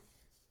you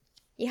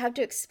have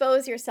to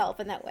expose yourself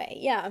in that way.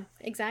 Yeah,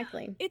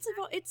 exactly. It's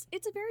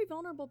a very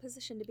vulnerable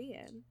position to be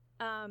in,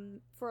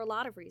 for a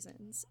lot of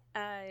reasons.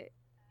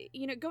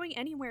 Going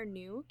anywhere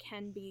new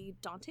can be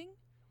daunting,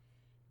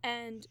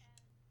 and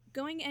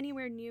going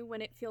anywhere new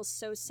when it feels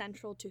so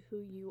central to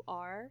who you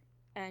are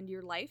and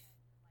your life,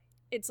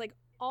 it's like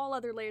all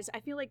other layers. I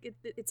feel like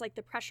it's like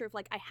the pressure of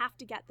like, I have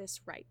to get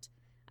this right.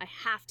 I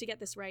have to get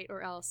this right,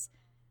 or else,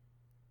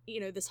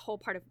 this whole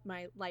part of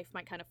my life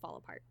might kind of fall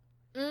apart.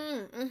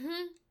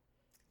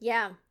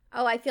 Yeah.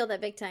 Oh, I feel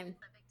that big time.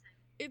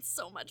 It's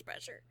so much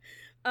pressure.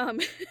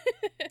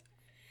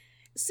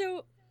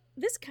 So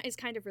this is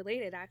kind of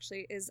related,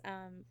 actually, is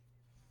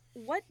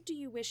what do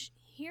you wish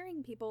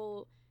hearing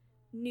people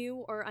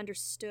knew or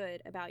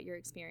understood about your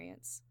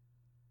experience?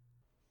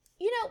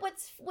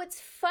 What's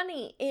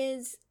funny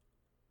is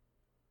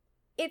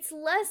it's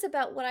less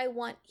about what I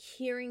want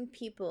hearing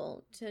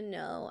people to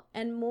know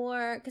and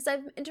more, because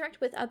I've interacted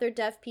with other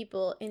deaf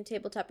people in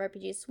tabletop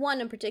RPGs, one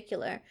in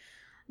particular,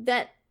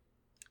 that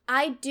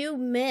I do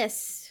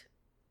miss,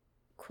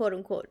 quote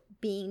unquote,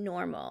 being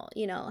normal,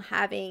 you know,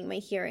 having my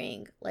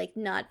hearing, like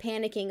not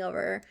panicking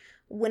over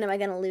when am I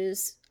going to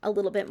lose a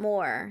little bit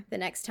more the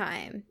next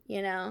time,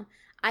 you know?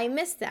 I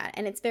miss that,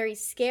 and it's very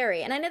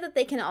scary. And I know that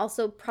they can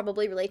also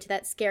probably relate to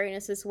that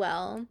scariness as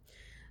well.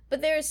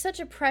 But there is such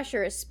a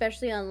pressure,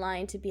 especially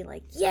online, to be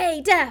like,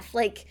 yay, deaf,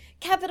 like,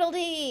 capital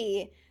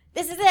D,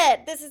 this is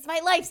it, this is my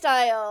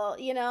lifestyle,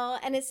 you know?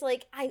 And it's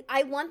like,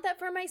 I want that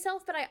for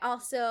myself, but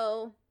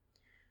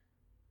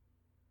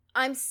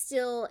I'm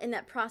still in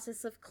that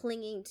process of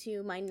clinging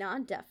to my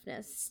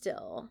non-deafness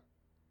still.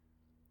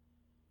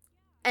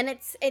 And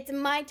it's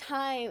my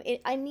time,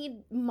 I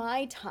need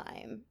my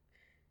time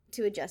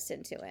to adjust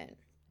into it.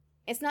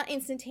 It's not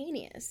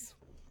instantaneous.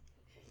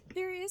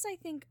 There is, I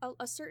think,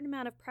 a certain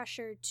amount of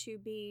pressure to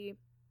be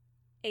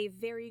a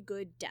very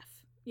good deaf.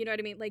 You know what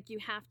I mean? Like, you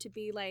have to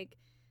be, like,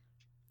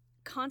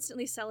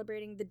 constantly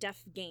celebrating the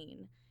deaf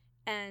gain.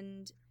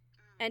 And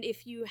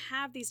if you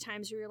have these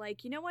times where you're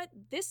like, you know what?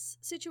 This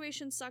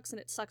situation sucks, and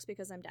it sucks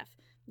because I'm deaf,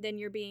 then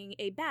you're being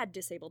a bad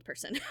disabled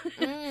person.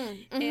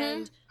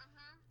 Mm-hmm.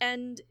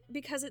 And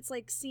because it's,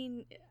 like,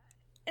 seen...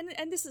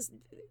 And this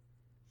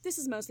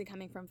is mostly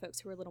coming from folks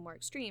who are a little more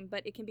extreme,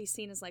 but it can be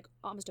seen as like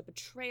almost a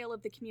betrayal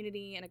of the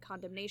community and a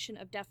condemnation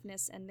of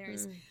deafness. And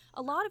there's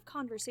a lot of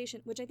conversation,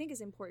 which I think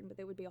is important, but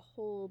there would be a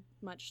whole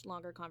much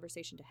longer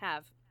conversation to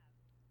have,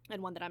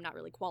 and one that I'm not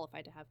really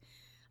qualified to have.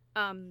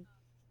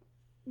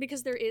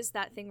 Because there is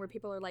that thing where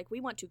people are like, we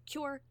want to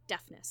cure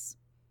deafness.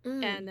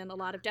 And then a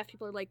lot of deaf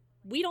people are like,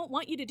 we don't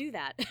want you to do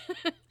that.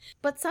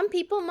 But some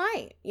people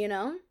might, you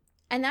know?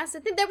 And that's the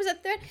thing. There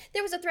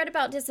was a thread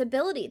about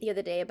disability the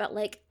other day about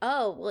like,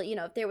 oh, well, you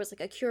know, if there was like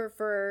a cure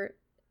for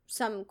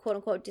some quote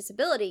unquote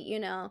disability, you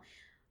know,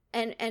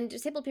 and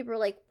disabled people were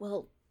like,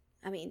 well,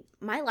 I mean,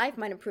 my life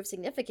might improve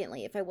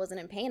significantly if I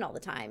wasn't in pain all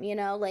the time, you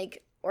know,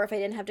 like, or if I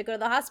didn't have to go to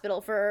the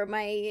hospital for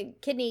my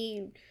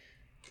kidney,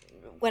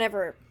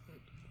 whatever,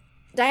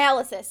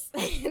 dialysis.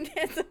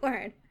 That's the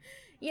word.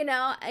 You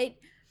know,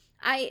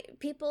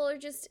 people are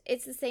just,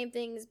 it's the same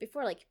thing as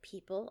before. Like,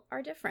 people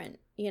are different,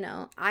 you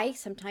know. I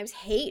sometimes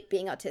hate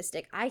being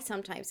autistic. I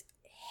sometimes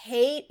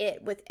hate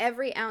it with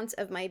every ounce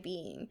of my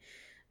being.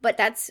 But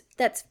that's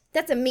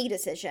a me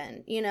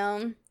decision, you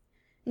know.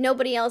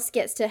 Nobody else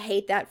gets to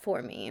hate that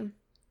for me.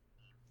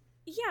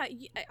 Yeah,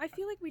 I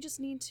feel like we just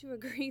need to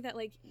agree that,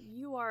 like,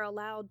 you are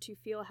allowed to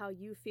feel how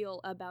you feel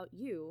about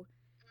you.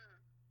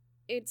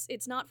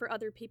 It's not for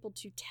other people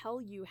to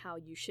tell you how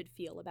you should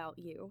feel about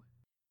you.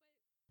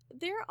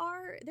 There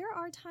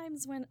are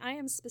times when I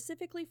am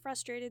specifically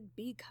frustrated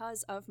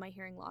because of my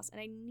hearing loss,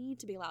 and I need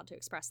to be allowed to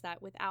express that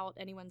without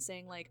anyone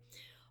saying like,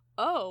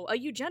 oh, a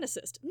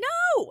eugenicist.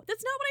 No,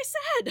 that's not what I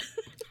said.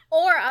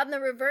 Or on the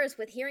reverse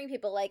with hearing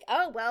people like,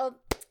 oh, well,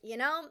 you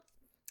know,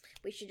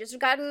 we should just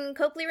have gotten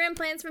cochlear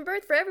implants from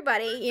birth for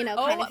everybody, you know,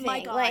 kind of thing. Oh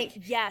my God,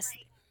 like, yes.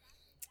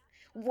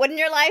 Wouldn't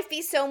your life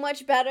be so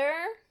much better?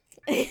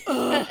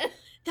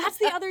 That's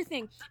the other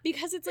thing,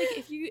 because it's like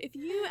if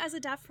you as a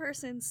deaf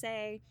person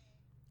say,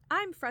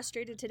 I'm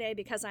frustrated today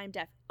because I'm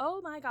deaf. Oh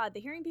my God, the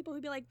hearing people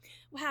who'd be like,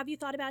 well, have you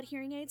thought about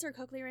hearing aids or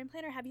cochlear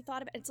implant, or have you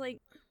thought about, it's like,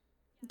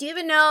 do you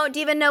even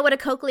know what a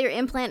cochlear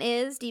implant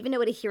is? Do you even know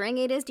what a hearing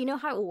aid is? Do you know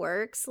how it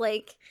works?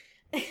 Like,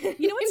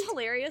 you know what's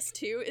hilarious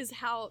too is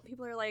how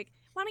people are like,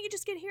 why don't you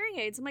just get hearing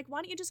aids? I'm like,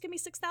 why don't you just give me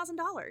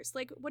 $6,000?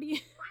 Like, what do you?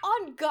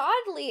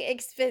 Ungodly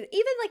expensive.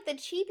 Even like the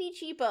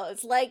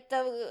cheapos, like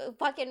the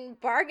fucking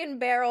bargain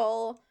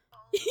barrel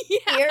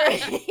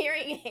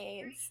hearing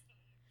aids.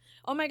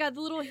 Oh my God,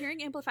 the little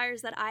hearing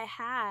amplifiers that I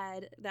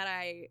had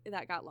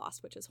that got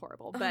lost, which is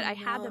horrible. But I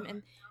had them,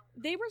 and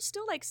they were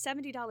still like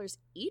 $70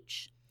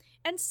 each.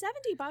 And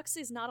 $70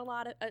 is not a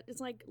lot of, it's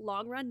like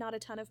long run, not a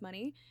ton of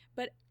money.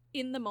 But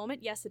in the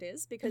moment, yes, it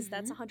is, because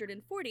that's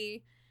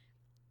 $140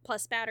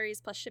 plus batteries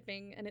plus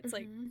shipping, and it's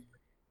like,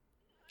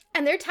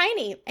 and they're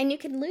tiny, and you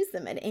can lose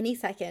them at any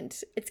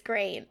second. It's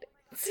great.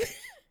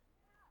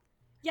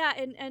 Yeah,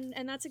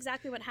 and that's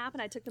exactly what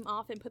happened. I took them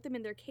off and put them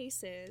in their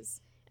cases.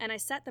 And I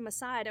set them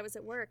aside. I was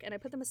at work, and I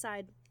put them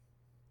aside,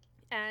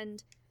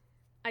 and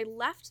I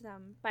left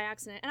them by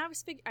accident. And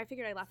I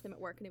figured I left them at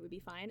work, and it would be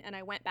fine. And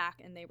I went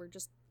back, and they were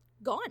just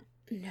gone.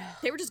 No.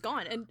 They were just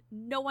gone, and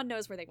no one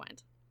knows where they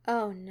went.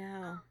 Oh,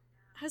 no.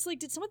 I was like,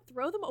 did someone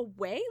throw them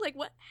away? Like,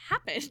 what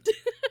happened?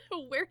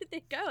 Where did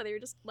they go? They were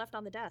just left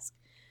on the desk.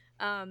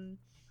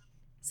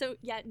 So,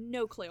 yeah,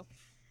 no clue.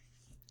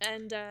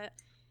 And,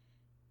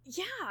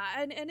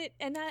 yeah,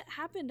 and that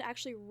happened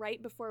actually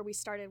right before we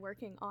started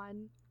working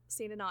on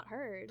Seen and Not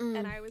Heard,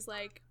 and I was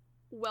like,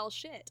 well,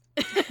 shit.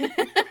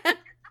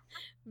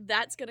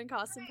 That's gonna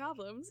cause some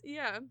problems.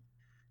 Yeah.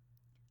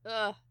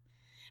 Ugh.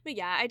 But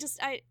yeah,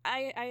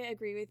 I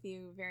agree with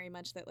you very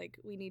much that, like,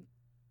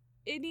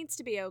 it needs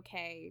to be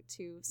okay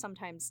to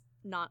sometimes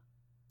not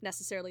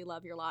necessarily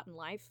love your lot in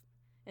life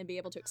and be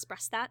able to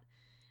express that.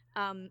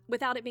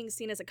 without it being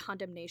seen as a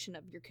condemnation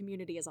of your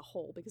community as a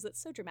whole, because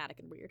it's so dramatic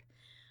and weird.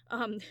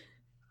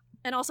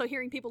 And also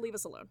hearing people leave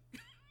us alone.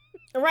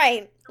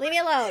 Right. Leave me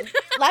alone.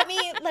 Let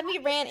me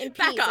rant in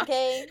peace,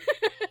 okay?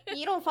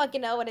 You don't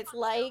fucking know what it's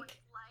like.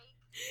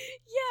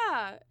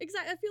 Yeah,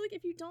 exactly. I feel like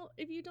if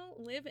you don't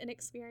live and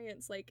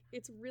experience, like,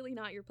 it's really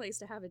not your place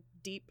to have a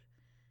deep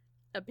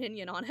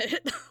opinion on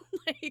it.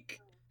 Like,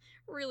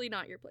 really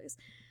not your place.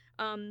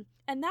 And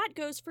that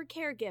goes for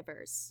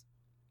caregivers.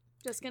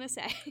 Just gonna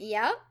say.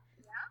 Yep.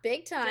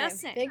 Big time. Just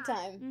saying. Big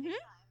time. Mm-hmm.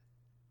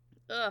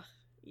 Ugh.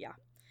 Yeah.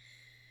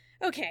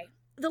 Okay.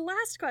 The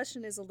last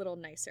question is a little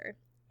nicer,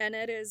 and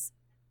it is,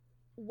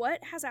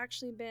 what has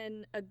actually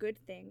been a good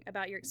thing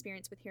about your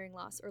experience with hearing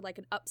loss, or like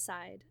an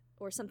upside,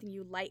 or something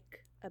you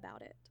like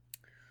about it?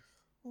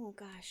 Oh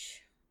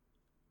gosh.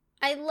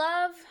 I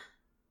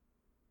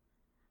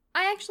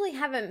actually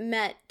haven't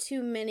met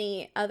too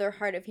many other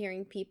hard of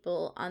hearing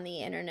people on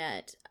the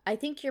internet. I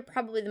think you're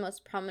probably the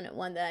most prominent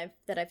one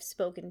that I've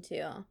spoken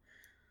to.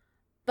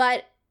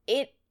 But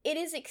it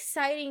is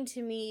exciting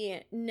to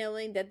me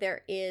knowing that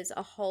there is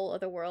a whole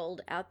other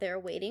world out there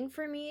waiting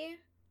for me,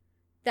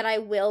 that I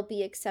will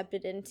be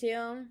accepted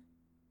into,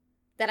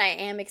 that I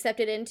am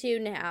accepted into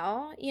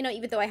now, you know,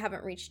 even though I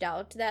haven't reached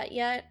out to that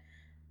yet.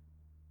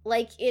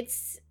 Like,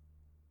 it's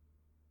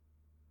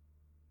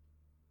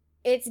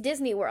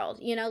Disney World,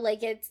 you know,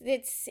 like it's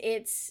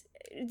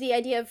the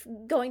idea of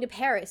going to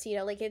Paris, you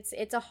know, like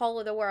it's a whole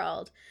other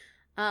world.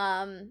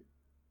 And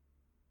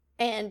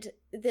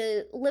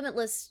the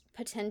limitless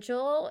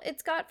potential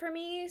it's got for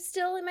me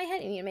still in my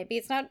head. You know, maybe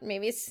it's not,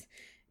 maybe it's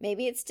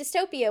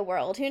dystopia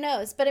world, who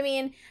knows? But I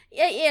mean,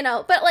 you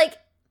know, but like,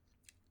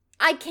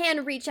 I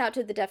can reach out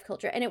to the deaf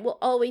culture, and it will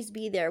always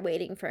be there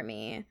waiting for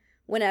me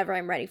whenever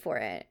I'm ready for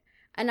it.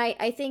 And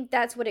I think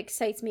that's what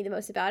excites me the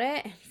most about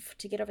it. And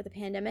to get over the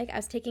pandemic,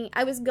 I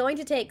was going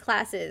to take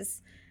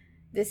classes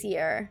this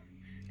year,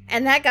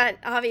 and that got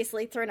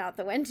obviously thrown out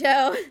the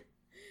window.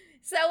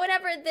 So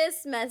whenever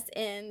this mess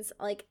ends,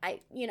 like,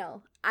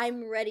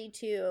 I'm ready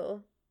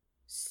to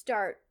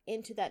start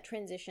into that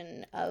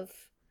transition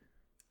of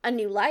a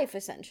new life,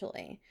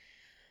 essentially.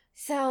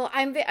 So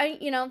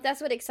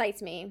that's what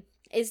excites me,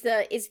 is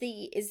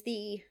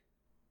the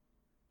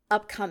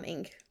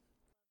upcoming.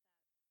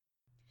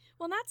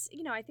 Well, that's,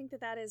 I think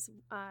that is,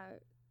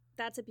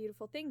 that's a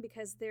beautiful thing,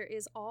 because there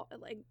is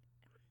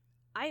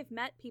I have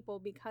met people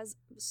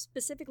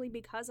specifically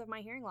because of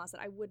my hearing loss,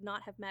 that I would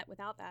not have met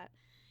without that.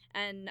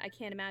 And I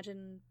can't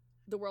imagine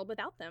the world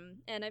without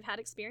them. And I've had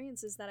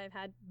experiences that I've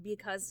had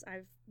because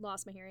I've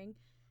lost my hearing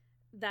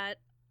that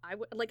I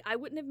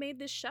wouldn't have made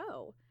this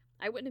show.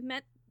 I wouldn't have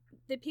met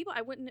the people.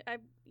 I wouldn't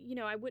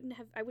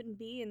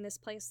be in this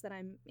place that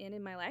I'm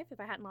in my life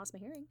if I hadn't lost my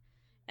hearing.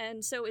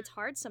 And so it's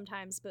hard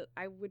sometimes, but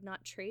I would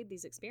not trade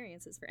these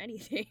experiences for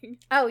anything.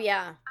 Oh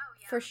yeah,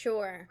 for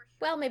sure.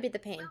 Well, maybe the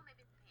pain.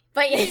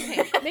 But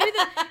yeah. Maybe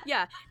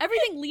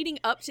everything leading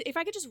up to, if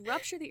I could just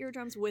rupture the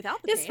eardrums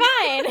without the pain. It's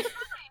fine.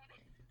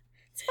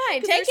 It's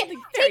fine. Take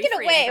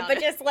it away, but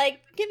just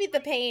like give me the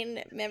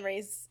pain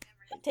memories.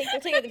 Take the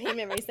pain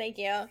memories. Thank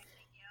you.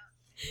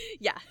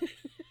 Yeah.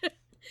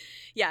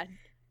 Yeah.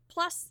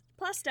 Plus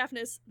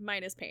deafness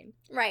minus pain.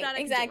 Right.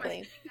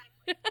 Exactly.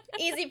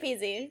 Easy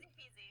peasy.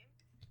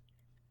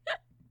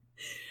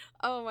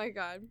 Oh my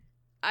god.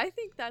 I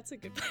think that's a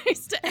good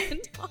place to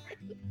end on.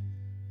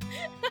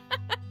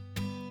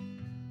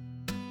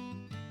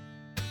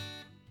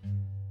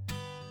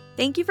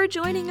 Thank you for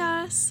joining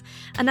us.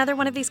 Another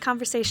one of these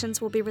conversations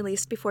will be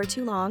released before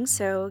too long,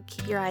 so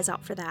keep your eyes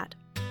out for that.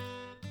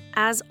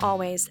 As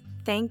always,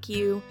 thank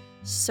you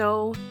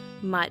so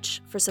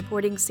much for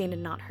supporting Seen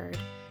and Not Heard.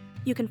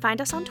 You can find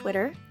us on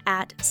Twitter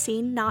at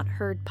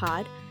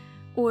SeenNotHeardPod,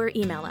 or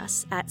email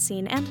us at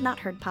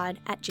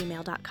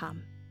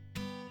seenandnotheardpod@gmail.com.